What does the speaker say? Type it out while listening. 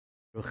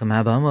Welcome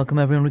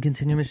everyone. We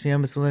continue Mishna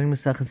Yomis. We're learning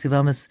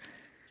Yevamos.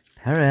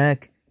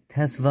 Perek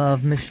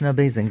Tesvav Mishna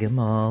Beis and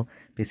Gimel.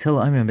 Beis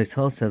Hillel Amir Beis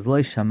Hillel says Lo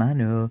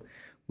Shamanu.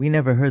 We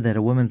never heard that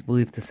a woman's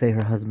believed to say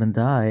her husband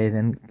died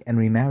and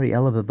remarry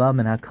Ela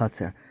B'Bam and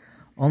Hakatzer.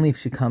 Only if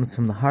she comes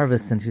from the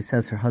harvest and she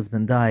says her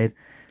husband died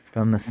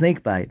from the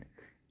snake bite.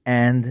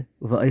 And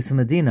Va'isa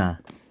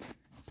Medina,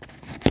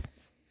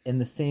 in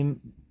the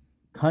same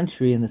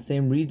country, in the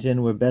same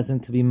region where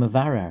Bezin could be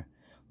Mavarer.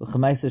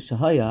 U'chamaisa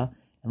Shahaya.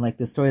 And like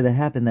the story that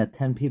happened, that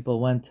 10 people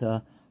went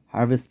to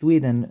harvest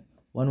wheat and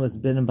one was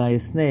bitten by a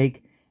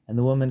snake, and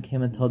the woman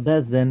came and told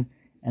Bezdin,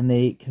 and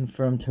they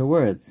confirmed her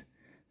words.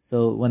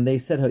 So when they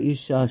said,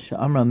 Ha'isha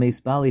sha'amra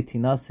meis bali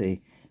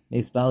tinase,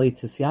 meis bali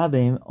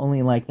tisyabim,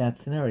 only like that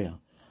scenario.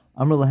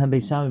 Amr lahem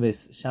beis Shammai,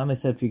 beis Shammai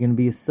said, if you're going to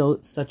be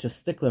such a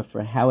stickler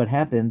for how it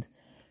happened,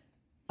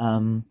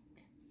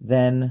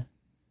 then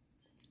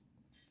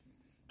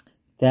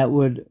that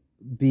would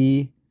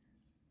be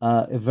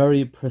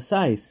very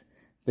precise.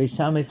 Beis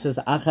Shammai says,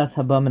 Achas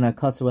habam and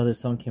akatzer, whether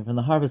someone came from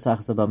the harvest,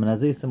 Achas habam and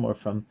azisim, or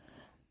from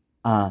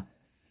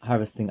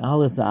harvesting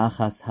olives,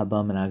 Achas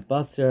habam and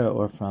agbatzer,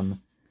 or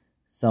from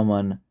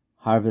someone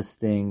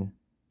harvesting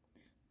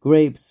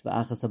grapes,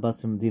 Achas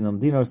habam medina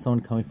medina, or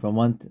someone coming from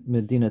one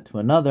medina to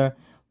another.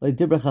 Like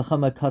dibra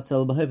chacham akatzer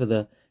el b'heva,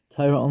 the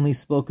Torah only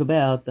spoke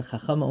about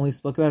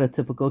a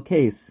typical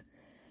case.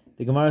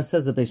 The Gemara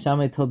says that Beis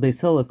Shammai told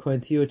Beis Hillel, according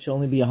to you, it should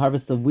only be a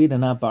harvest of wheat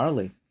and not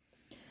barley.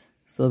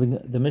 So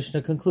the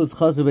Mishnah concludes,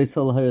 Chazu Beis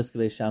Hillel hayos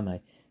Beis Shammai.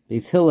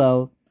 Beis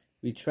Hillel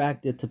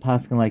retracted to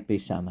paskin like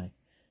Beis Shammai.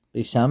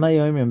 Beis Shammai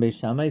Yomer, and Beis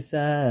Shammai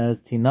says,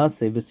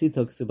 Tinase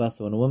v'sito ksubah.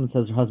 So when a woman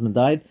says her husband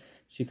died,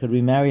 she could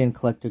remarry and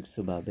collect her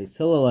ksubah. Beis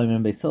Hillel Yomer,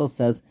 and Beis Hillel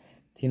says,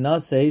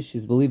 Tinase,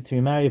 she's believed to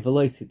remarry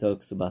v'lo sito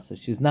ksubah. So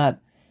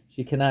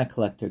she cannot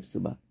collect her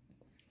ksubah.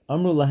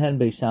 Amru lahen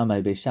Beis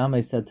Shammai. Beis Shammai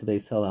said to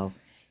Beis Hillel,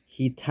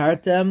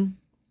 Hitartem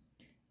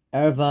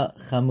erva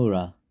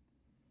chamura.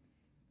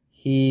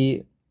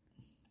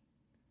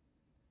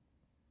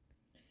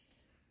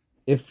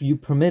 If you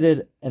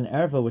permitted an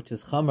erva, which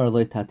is chamar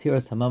lo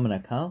tatiras hamam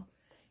and akal,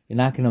 you're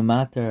not going to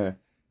matter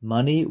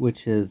money,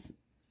 which is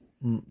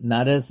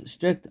not as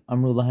strict.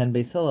 Amru lahen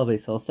Beis Hillel.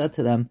 Beis Hillel said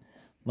to them,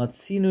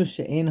 Matzinu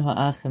she'ein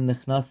ha'achim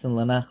nichnasin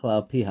lanachla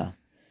al piha.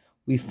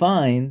 We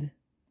find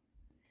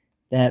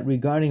that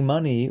regarding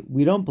money,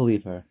 we don't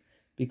believe her,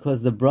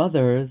 because the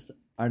brothers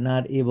are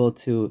not able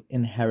to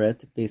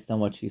inherit based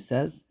on what she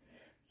says.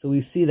 So we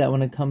see that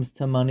when it comes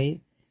to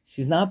money,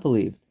 she's not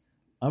believed.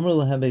 Amr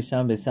lahem Beis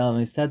Shammai, Beis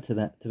Hillel said to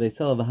Beis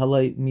Hillel,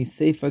 "V'halai mi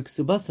sefer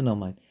ksubas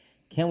anomai."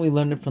 Can we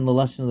learn it from the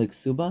lashon of the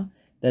ksuba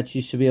that she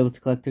should be able to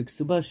collect her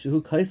ksuba?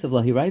 Shehu kaisav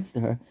la. He writes to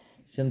her,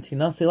 "Shem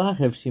tinase lach."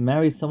 If she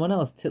marries someone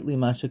else, titli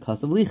masha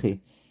kasav lichi.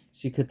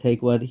 She could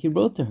take what he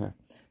wrote to her.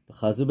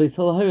 B'chazu Beis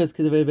Hillel hayos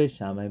kedevei Beis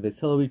Shammai. Beis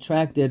Hillel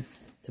retracted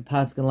to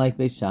paskin like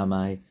Beis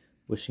Shammai.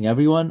 Wishing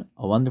everyone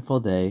a wonderful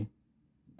day.